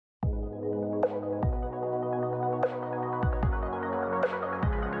Hello,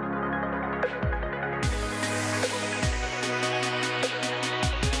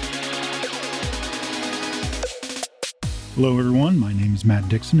 everyone. My name is Matt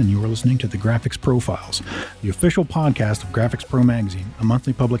Dixon, and you are listening to the Graphics Profiles, the official podcast of Graphics Pro Magazine, a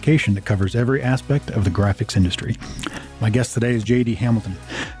monthly publication that covers every aspect of the graphics industry. My guest today is JD Hamilton.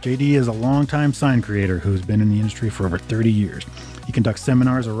 JD is a longtime sign creator who has been in the industry for over 30 years. He conducts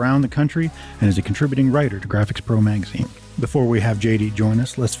seminars around the country and is a contributing writer to Graphics Pro Magazine. Before we have JD join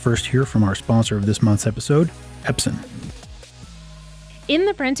us, let's first hear from our sponsor of this month's episode, Epson. In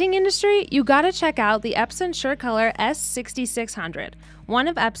the printing industry, you gotta check out the Epson SureColor S6600, one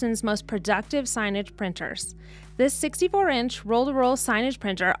of Epson's most productive signage printers. This 64-inch roll-to-roll signage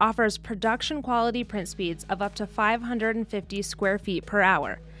printer offers production-quality print speeds of up to 550 square feet per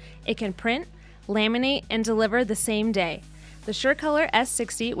hour. It can print, laminate, and deliver the same day. The SureColor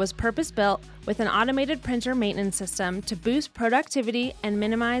S60 was purpose-built with an automated printer maintenance system to boost productivity and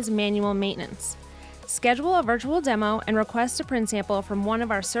minimize manual maintenance. Schedule a virtual demo and request a print sample from one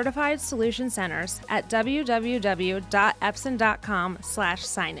of our certified solution centers at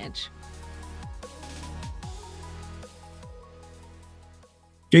www.epson.com/signage.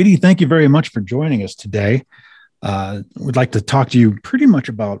 JD, thank you very much for joining us today. We'd like to talk to you pretty much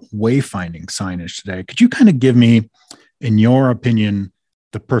about wayfinding signage today. Could you kind of give me, in your opinion,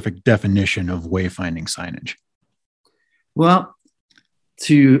 the perfect definition of wayfinding signage? Well,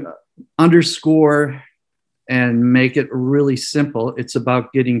 to underscore and make it really simple, it's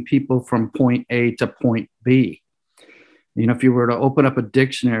about getting people from point A to point B. You know, if you were to open up a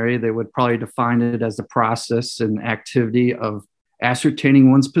dictionary, they would probably define it as the process and activity of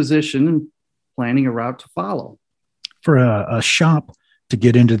ascertaining one's position and planning a route to follow. For a shop to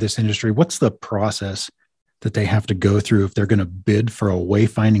get into this industry, what's the process that they have to go through if they're going to bid for a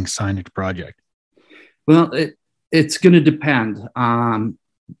wayfinding signage project? Well, it's going to depend.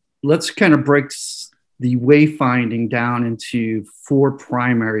 Let's kind of break the wayfinding down into four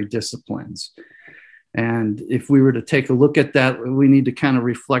primary disciplines. And if we were to take a look at that, we need to kind of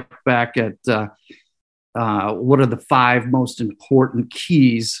reflect back at what are the five most important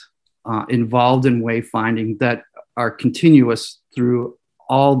keys involved in wayfinding that are continuous through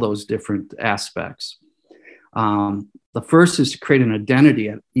all those different aspects. The first is to create an identity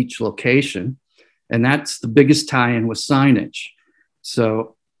at each location, and that's the biggest tie-in with signage.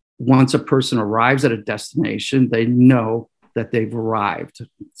 So once a person arrives at a destination, they know that they've arrived.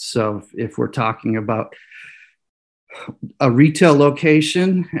 So if we're talking about a retail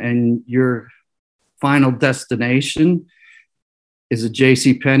location and your final destination is a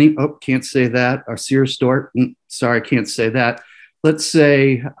JCPenney, can't say that, or Sears store, sorry, can't say that. Let's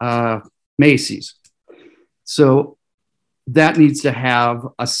say Macy's. So that needs to have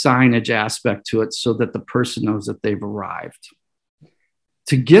a signage aspect to it so that the person knows that they've arrived.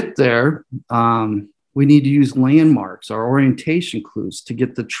 To get there, we need to use landmarks or orientation clues to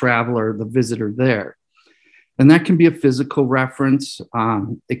get the traveler, the visitor there. And that can be a physical reference.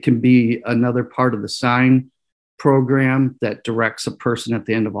 It can be another part of the sign program that directs a person at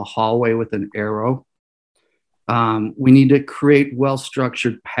the end of a hallway with an arrow. We need to create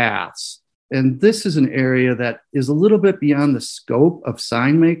well-structured paths. And this is an area that is a little bit beyond the scope of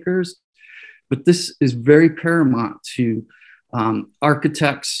sign makers, but this is very paramount to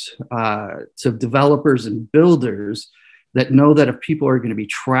architects, to developers and builders that know that if people are going to be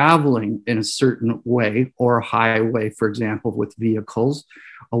traveling in a certain way or a highway, for example, with vehicles,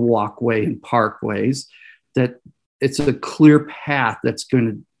 a walkway and parkways, that it's a clear path that's going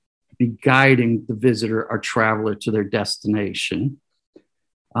to be guiding the visitor or traveler to their destination.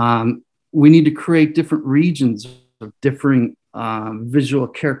 We need to create different regions of differing visual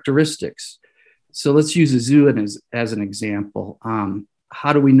characteristics. So let's use a zoo as an example.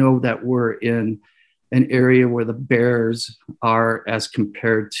 How do we know that we're in an area where the bears are as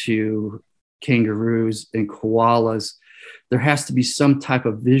compared to kangaroos and koalas? There has to be some type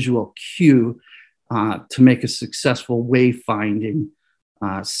of visual cue to make a successful wayfinding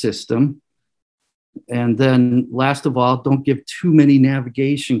system. And then last of all, don't give too many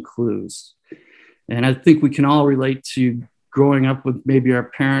navigation clues. And I think we can all relate to growing up with maybe our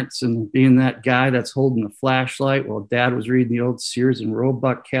parents and being that guy that's holding a flashlight while dad was reading the old Sears and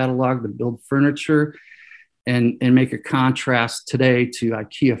Roebuck catalog to build furniture, and make a contrast today to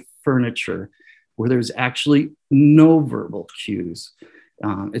IKEA furniture where there's actually no verbal cues.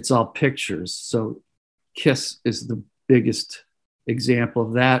 It's all pictures. So KISS is the biggest example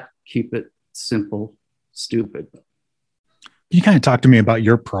of that. Keep it simple, stupid. Can you kind of talk to me about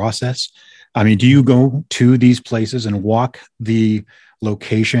your process? I mean, do you go to these places and walk the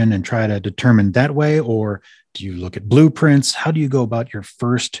location and try to determine that way, or do you look at blueprints? How do you go about your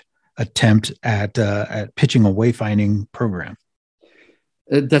first attempt at pitching a wayfinding program?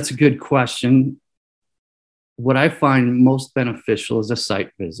 That's a good question. What I find most beneficial is a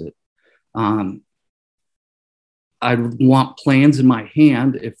site visit. I want plans in my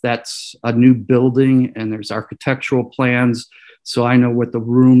hand if that's a new building and there's architectural plans, so I know what the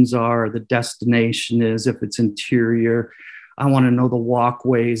rooms are, the destination is, if it's interior. I want to know the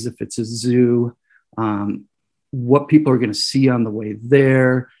walkways, if it's a zoo, what people are going to see on the way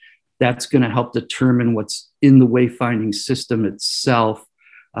there. That's going to help determine what's in the wayfinding system itself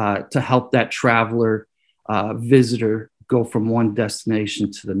to help that traveler, visitor go from one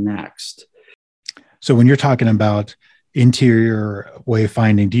destination to the next. So when you're talking about interior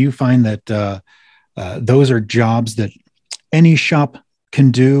wayfinding, do you find that those are jobs that any shop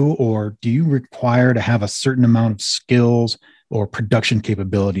can do, or do you require to have a certain amount of skills or production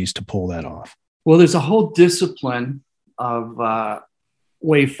capabilities to pull that off? Well, there's a whole discipline of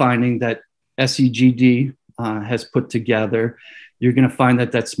wayfinding that SEGD has put together. You're going to find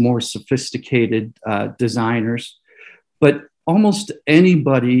that that's more sophisticated designers, but almost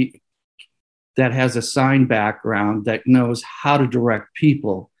anybody that has a sign background that knows how to direct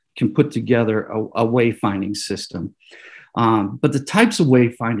people can put together a wayfinding system. But the types of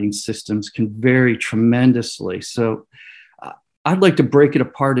wayfinding systems can vary tremendously. So I'd like to break it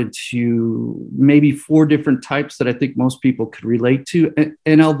apart into maybe 4 different types that I think most people could relate to.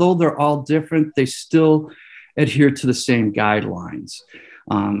 And although they're all different, they still adhere to the same guidelines.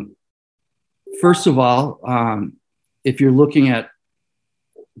 First of all, if you're looking at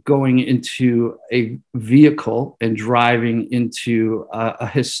going into a vehicle and driving into a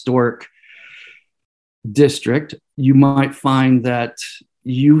historic district, you might find that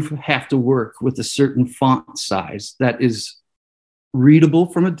you have to work with a certain font size that is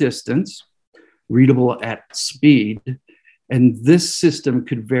readable from a distance, readable at speed. And this system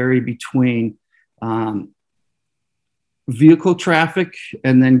could vary between vehicle traffic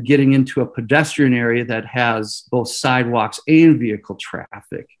and then getting into a pedestrian area that has both sidewalks and vehicle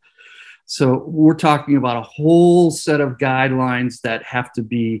traffic. So we're talking about a whole set of guidelines that have to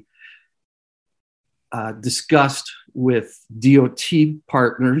be discussed with DOT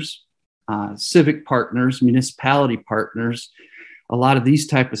partners, civic partners, municipality partners. A lot of these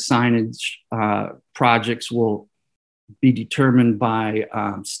type of signage projects will be determined by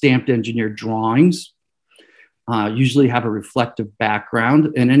stamped engineered drawings, usually have a reflective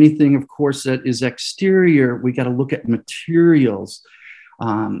background. And anything, of course, that is exterior, we got to look at materials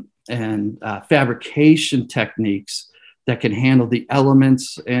and fabrication techniques that can handle the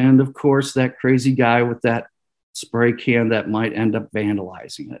elements. And of course, that crazy guy with that spray can that might end up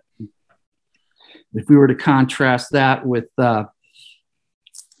vandalizing it. If we were to contrast that with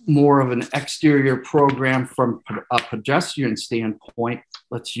more of an exterior program from a pedestrian standpoint,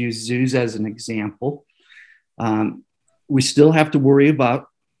 let's use zoos as an example. We still have to worry about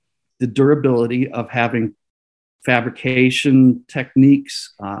the durability of having fabrication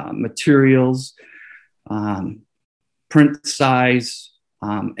techniques, materials, print size,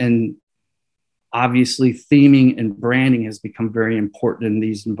 and obviously theming and branding has become very important in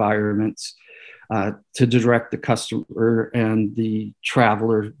these environments to direct the customer and the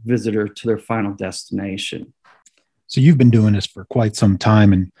traveler visitor to their final destination. So you've been doing this for quite some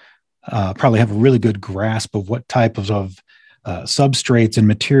time and probably have a really good grasp of what type of substrates and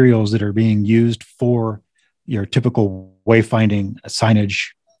materials that are being used for your typical wayfinding signage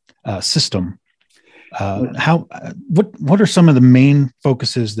system. What are some of the main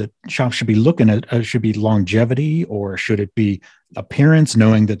focuses that shops should be looking at? Should be longevity, or should it be appearance,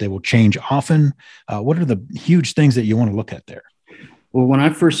 knowing that they will change often? What are the huge things that you want to look at there? Well, when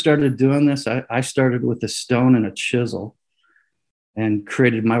I first started doing this, I started with a stone and a chisel and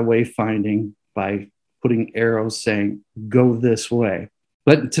created my wayfinding by putting arrows saying, go this way.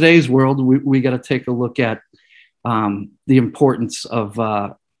 But in today's world, we got to take a look at the importance of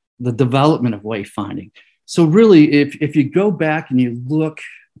the development of wayfinding. So really, if you go back and you look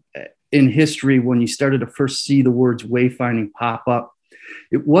in history, when you started to first see the words wayfinding pop up,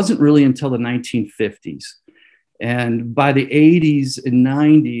 it wasn't really until the 1950s. And by the 80s and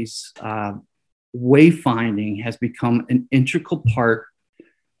 90s, wayfinding has become an integral part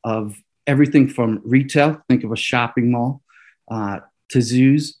of everything from retail, think of a shopping mall, to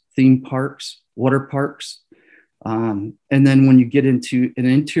zoos, theme parks, water parks. And then when you get into an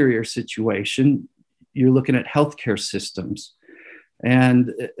interior situation, you're looking at healthcare systems.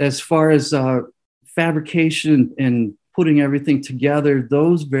 And as far as fabrication and putting everything together,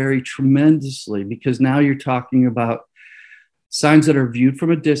 those vary tremendously, because now you're talking about signs that are viewed from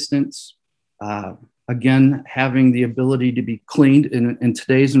a distance. Again, having the ability to be cleaned in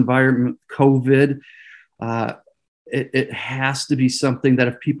today's environment, COVID, it has to be something that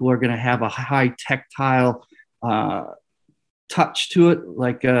if people are going to have a high tactile touch to it,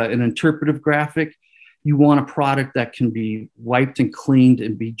 like an interpretive graphic, you want a product that can be wiped and cleaned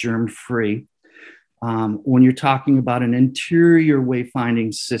and be germ-free. When you're talking about an interior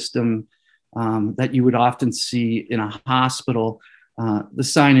wayfinding system that you would often see in a hospital, the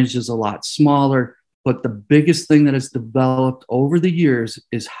signage is a lot smaller, but the biggest thing that has developed over the years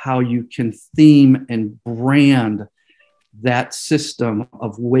is how you can theme and brand that system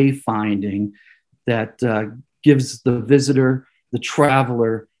of wayfinding that gives the visitor, the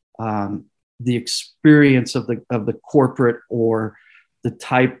traveler, the experience of the corporate or the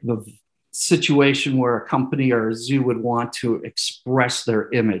type of situation where a company or a zoo would want to express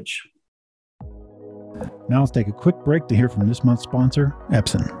their image. Now let's take a quick break to hear from this month's sponsor,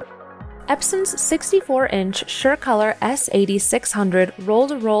 Epson. Epson's 64-inch SureColor S80-600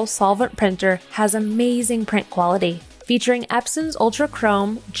 roll-to-roll solvent printer has amazing print quality. Featuring Epson's Ultra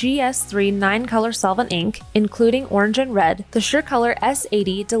Chrome GS3 9-color solvent ink, including orange and red, the SureColor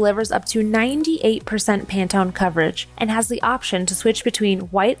S80 delivers up to 98% Pantone coverage and has the option to switch between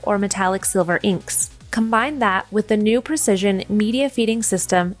white or metallic silver inks. Combine that with the new Precision media feeding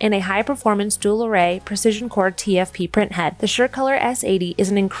system in a high-performance dual-array precision core TFP printhead. The SureColor S80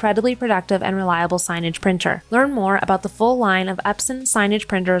 is an incredibly productive and reliable signage printer. Learn more about the full line of Epson signage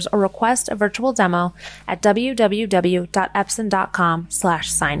printers or request a virtual demo at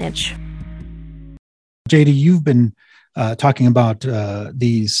www.epson.com/signage. JD, you've been talking about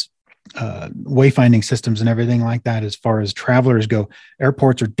these wayfinding systems and everything like that. As far as travelers go,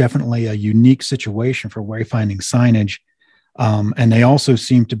 airports are definitely a unique situation for wayfinding signage, and they also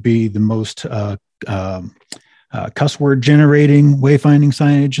seem to be the most cuss word generating wayfinding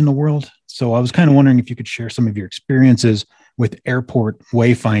signage in the world. So I was kind of wondering if you could share some of your experiences with airport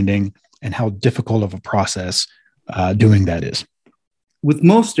wayfinding and how difficult of a process doing that is. With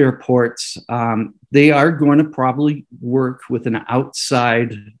most airports, they are going to probably work with an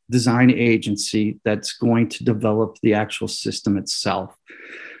outside design agency that's going to develop the actual system itself.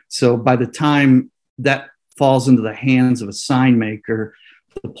 So by the time that falls into the hands of a sign maker,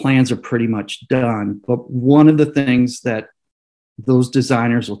 the plans are pretty much done. But one of the things that those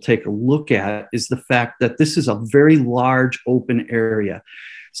designers will take a look at is the fact that this is a very large open area.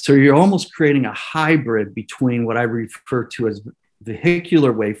 So you're almost creating a hybrid between what I refer to as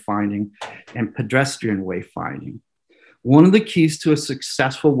vehicular wayfinding and pedestrian wayfinding. One of the keys to a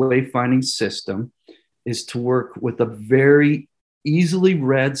successful wayfinding system is to work with a very easily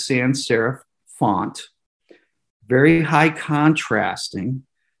read sans serif font, very high contrasting,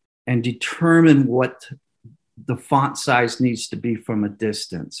 and determine what the font size needs to be from a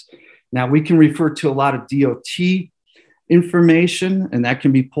distance. Now, we can refer to a lot of DOT information, and that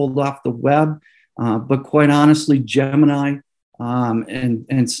can be pulled off the web, but quite honestly, Gemini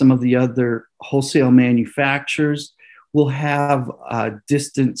and some of the other wholesale manufacturers will have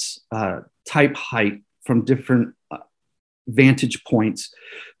distance type height from different vantage points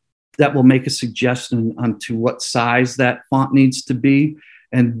that will make a suggestion onto what size that font needs to be.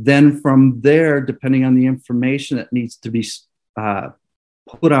 And then from there, depending on the information that needs to be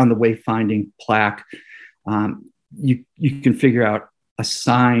put on the wayfinding plaque, you can figure out a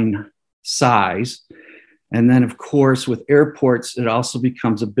sign size. And then, of course, with airports, it also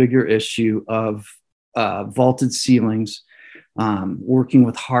becomes a bigger issue of vaulted ceilings, working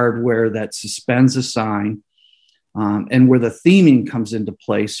with hardware that suspends a sign, and where the theming comes into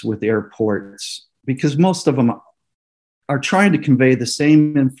place with airports, because most of them are trying to convey the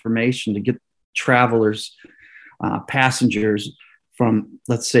same information to get travelers, passengers from,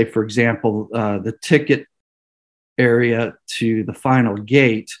 let's say, for example, the ticket area to the final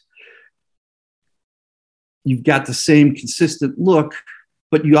gate. You've got the same consistent look,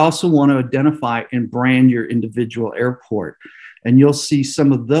 but you also want to identify and brand your individual airport. And you'll see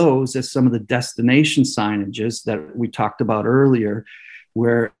some of those as some of the destination signages that we talked about earlier,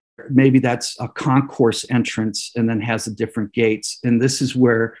 where maybe that's a concourse entrance and then has the different gates. And this is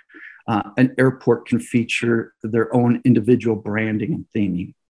where an airport can feature their own individual branding and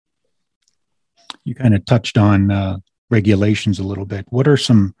theming. You kind of touched on regulations a little bit. What are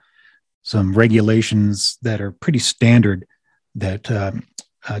some regulations that are pretty standard that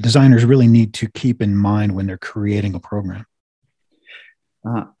designers really need to keep in mind when they're creating a program?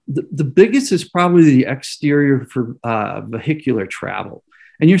 The biggest is probably the exterior for vehicular travel.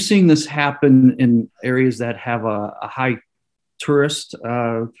 And you're seeing this happen in areas that have a high tourist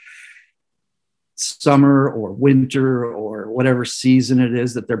summer or winter or whatever season it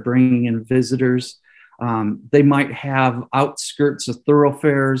is that they're bringing in visitors. They might have outskirts of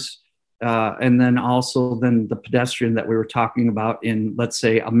thoroughfares, and then also then the pedestrian that we were talking about in, let's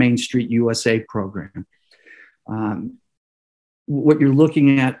say, a Main Street USA program. What you're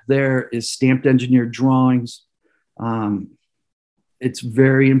looking at there is stamped engineered drawings. It's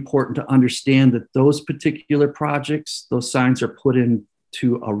very important to understand that those particular projects, those signs are put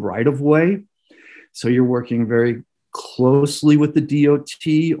into a right-of-way. So you're working very closely with the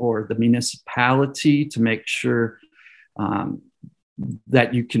DOT or the municipality to make sure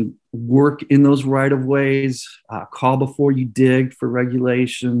that you can work in those right-of-ways, call before you dig for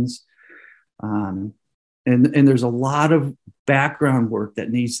regulations. And there's a lot of background work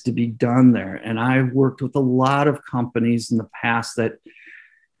that needs to be done there. And I've worked with a lot of companies in the past that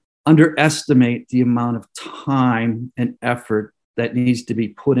underestimate the amount of time and effort that needs to be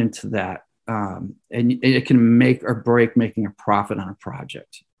put into that. And it can make or break making a profit on a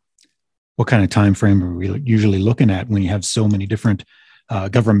project. What kind of time frame are we usually looking at when you have so many different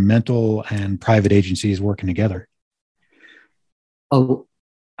governmental and private agencies working together?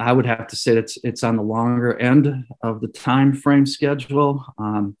 I would have to say that it's on the longer end of the time frame schedule.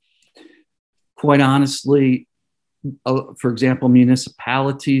 Quite honestly, for example,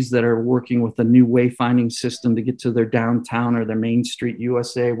 municipalities that are working with a new wayfinding system to get to their downtown or their Main Street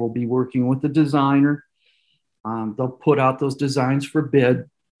USA will be working with the designer. They'll put out those designs for bid.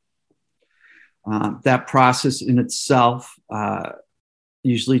 That process in itself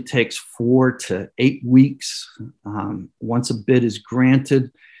usually takes 4 to 8 weeks. Once a bid is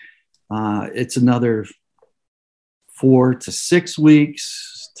granted, it's another 4 to 6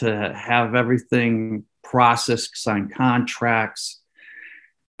 weeks to have everything processed, sign contracts,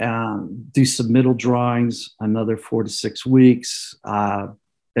 do submittal drawings, another 4 to 6 weeks, and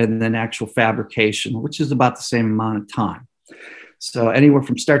then actual fabrication, which is about the same amount of time. So anywhere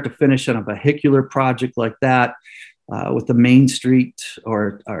from start to finish on a vehicular project like that, with the Main Street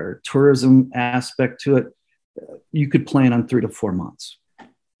or tourism aspect to it, you could plan on 3 to 4 months.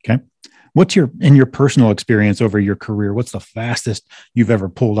 Okay. In your personal experience over your career, what's the fastest you've ever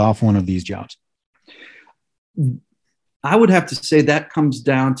pulled off one of these jobs? I would have to say that comes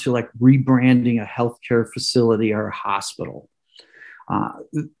down to like rebranding a healthcare facility or a hospital.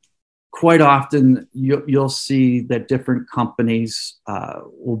 Quite often you'll see that different companies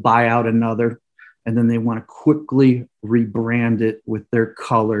will buy out another, and then they want to quickly rebrand it with their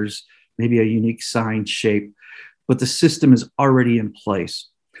colors, maybe a unique sign shape, but the system is already in place.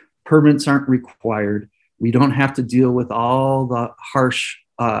 Permits aren't required. We don't have to deal with all the harsh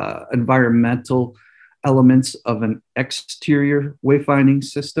environmental elements of an exterior wayfinding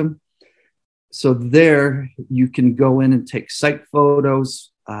system. So there you can go in and take site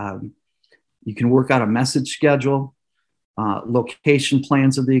photos. You can work out a message schedule, location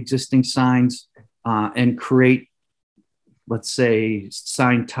plans of the existing signs, and create, let's say,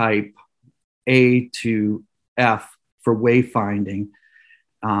 sign type A to F for wayfinding.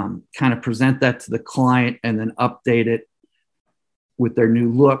 Kind of present that to the client and then update it with their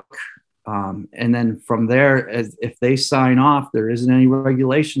new look. And then from there, if they sign off, there isn't any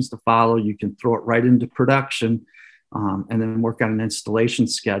regulations to follow, you can throw it right into production, and then work on an installation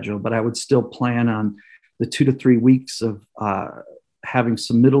schedule. But I would still plan on the 2 to 3 weeks of having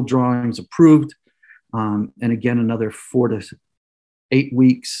submittal drawings approved, and again, another 4 to 8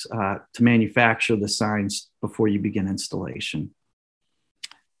 weeks to manufacture the signs before you begin installation.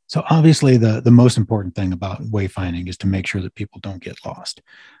 So obviously the most important thing about wayfinding is to make sure that people don't get lost.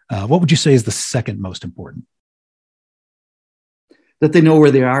 What would you say is the second most important? That they know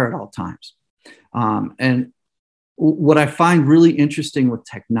where they are at all times. And what I find really interesting with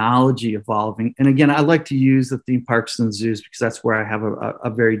technology evolving, and again, I like to use the theme parks and zoos because that's where I have a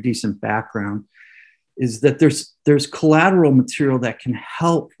very decent background, is that there's collateral material that can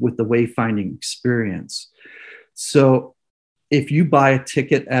help with the wayfinding experience. So if you buy a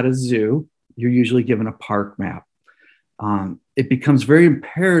ticket at a zoo, you're usually given a park map. It becomes very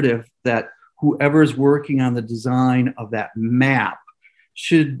imperative that whoever is working on the design of that map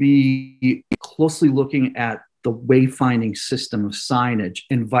should be closely looking at the wayfinding system of signage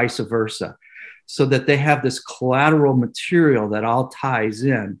and vice versa, so that they have this collateral material that all ties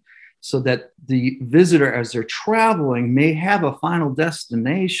in, so that the visitor, as they're traveling, may have a final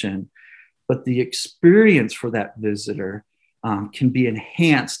destination, but the experience for that visitor can be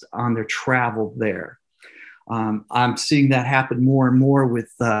enhanced on their travel there. I'm seeing that happen more and more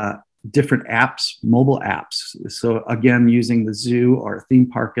with different apps, mobile apps. So again, using the zoo or a theme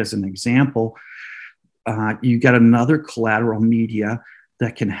park as an example, you got another collateral media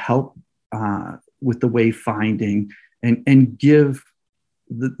that can help with the wayfinding and give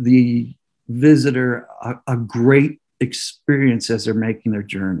the visitor a great experience as they're making their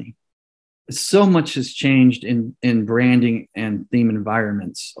journey. So much has changed in branding and theme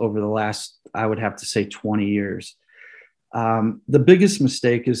environments over the last, I would have to say, 20 years. The biggest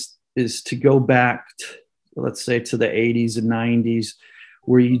mistake is to go back, let's say, to the 80s and 90s,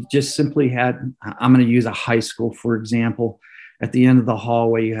 where you just simply had, I'm going to use a high school, for example. At the end of the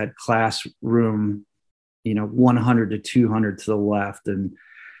hallway, you had classroom, 100 to 200 to the left and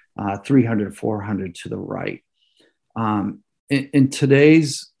 300 to 400 to the right. In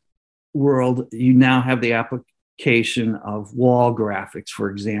today's world, you now have the application of wall graphics, for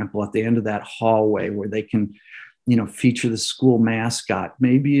example, at the end of that hallway, where they can, feature the school mascot.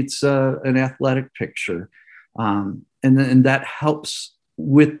 Maybe it's an athletic picture. And that helps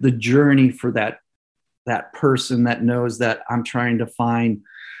with the journey for that person that knows that I'm trying to find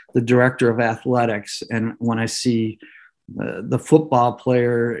the director of athletics. And when I see the football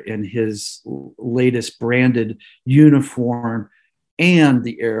player in his latest branded uniform and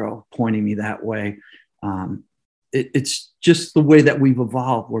the arrow pointing me that way, it's just the way that we've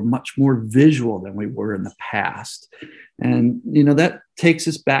evolved. We're much more visual than we were in the past. And, that takes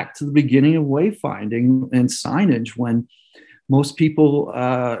us back to the beginning of wayfinding and signage, when most people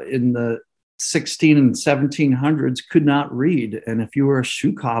in the 16 and 1700s could not read. And if you were a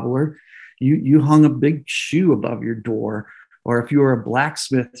shoe cobbler, you hung a big shoe above your door. Or if you were a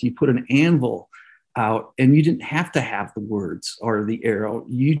blacksmith, you put an anvil out, and you didn't have to have the words or the arrow.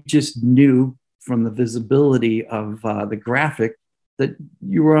 You just knew from the visibility of the graphic that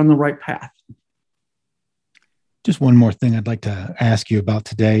you were on the right path. Just one more thing I'd like to ask you about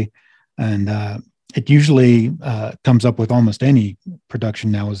today, and it usually comes up with almost any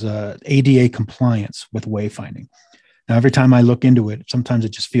production now, is ADA compliance with wayfinding. Now, every time I look into it, sometimes it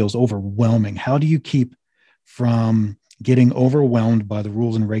just feels overwhelming. How do you keep from getting overwhelmed by the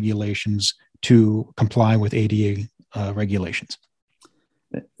rules and regulations to comply with ADA regulations?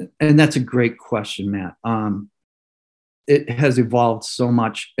 And that's a great question, Matt. It has evolved so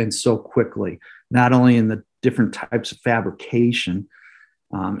much and so quickly, not only in the different types of fabrication,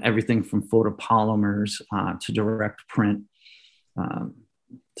 everything from photopolymers to direct print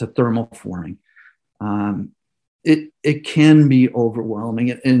to thermal forming. It can be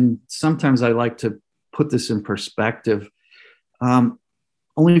overwhelming. And sometimes I like to put this in perspective.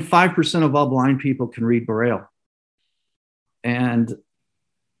 Only 5% of all blind people can read Braille. And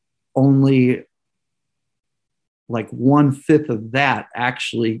only like 1/5 of that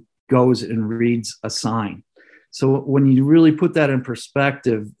actually goes and reads a sign. So when you really put that in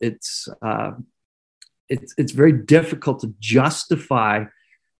perspective, it's very difficult to justify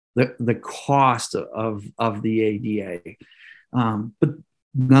the cost of the ADA. But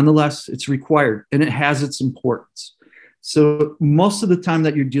nonetheless, it's required, and it has its importance. So most of the time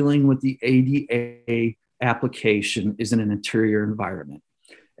that you're dealing with the ADA application is in an interior environment.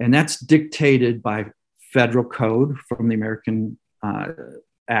 And that's dictated by federal code from the American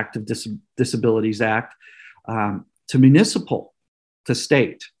Act of Disabilities Act to municipal to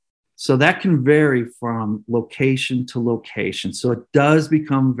state. So that can vary from location to location. So it does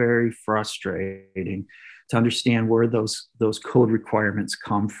become very frustrating to understand where those code requirements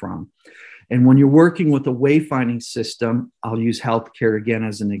come from. And when you're working with a wayfinding system, I'll use healthcare again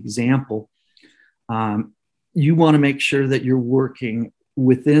as an example. You want to make sure that you're working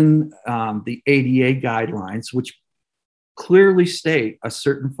within the ADA guidelines, which clearly state a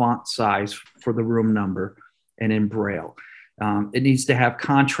certain font size for the room number and in Braille. It needs to have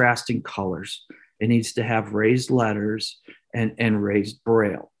contrasting colors. It needs to have raised letters and raised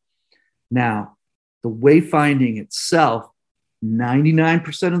Braille. Now, the wayfinding itself,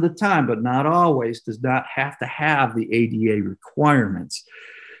 99% of the time, but not always, does not have to have the ADA requirements.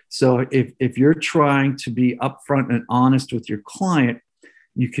 So if you're trying to be upfront and honest with your client,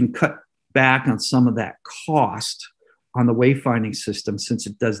 you can cut back on some of that cost on the wayfinding system, since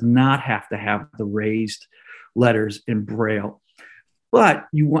it does not have to have the raised letters in Braille. But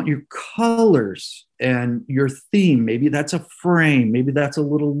you want your colors and your theme, maybe that's a frame, maybe that's a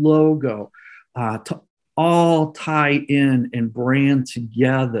little logo, to all tie in and brand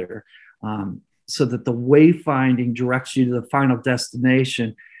together, so that the wayfinding directs you to the final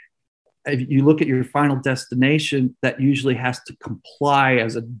destination. If you look at your final destination, that usually has to comply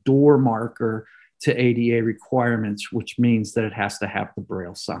as a door marker to ADA requirements, which means that it has to have the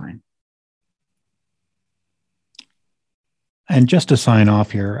Braille sign. And just to sign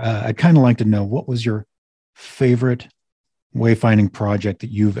off here, I'd kind of like to know, what was your favorite wayfinding project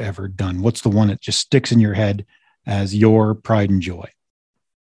that you've ever done? What's the one that just sticks in your head as your pride and joy?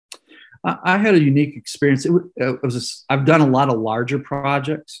 I had a unique experience. I've done a lot of larger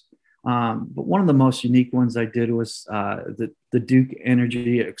projects, but one of the most unique ones I did was the Duke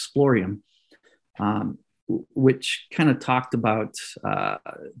Energy Explorium, which kind of talked about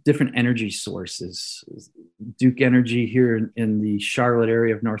different energy sources. Duke Energy here in the Charlotte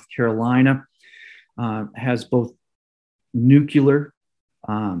area of North Carolina has both nuclear,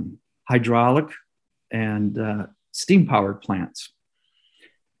 hydraulic, and steam powered plants.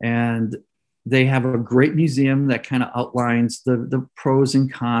 And they have a great museum that kind of outlines the pros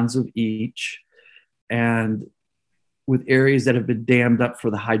and cons of each. And with areas that have been dammed up for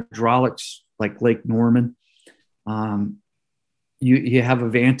the hydraulics, like Lake Norman, you have a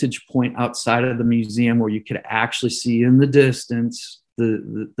vantage point outside of the museum where you could actually see in the distance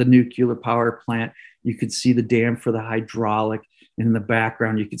the nuclear power plant. You could see the dam for the hydraulic, and in the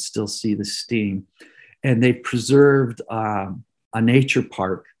background you could still see the steam. And they preserved a nature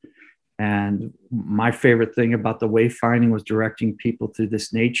park. And my favorite thing about the wayfinding was directing people through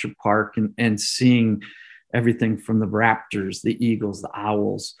this nature park and seeing everything from the raptors, the eagles, the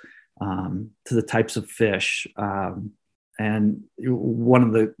owls, to the types of fish. And one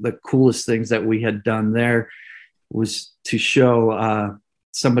of the coolest things that we had done there was to show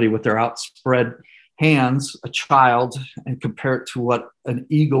somebody with their outspread hands, a child, and compare it to what an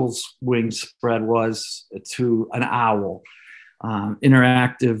eagle's wing spread was to an owl.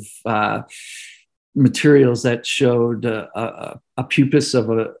 Interactive materials that showed a pupus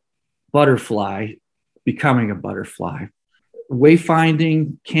of a butterfly becoming a butterfly.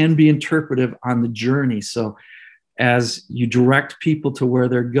 Wayfinding can be interpretive on the journey. So as you direct people to where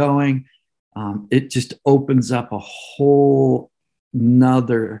they're going, it just opens up a whole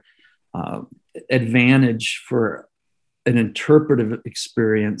nother advantage for an interpretive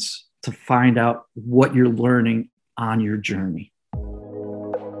experience to find out what you're learning on your journey.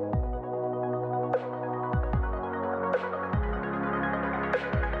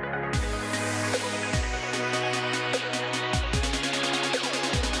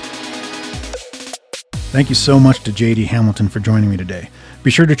 Thank you so much to JD Hamilton for joining me today.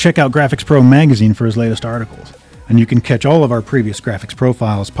 Be sure to check out Graphics Pro magazine for his latest articles. And you can catch all of our previous Graphics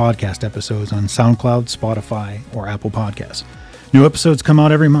Profiles podcast episodes on SoundCloud, Spotify, or Apple Podcasts. New episodes come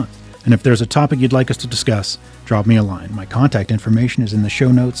out every month. And if there's a topic you'd like us to discuss, drop me a line. My contact information is in the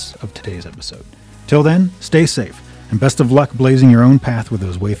show notes of today's episode. Till then, stay safe, and best of luck blazing your own path with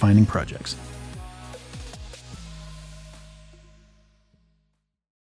those wayfinding projects.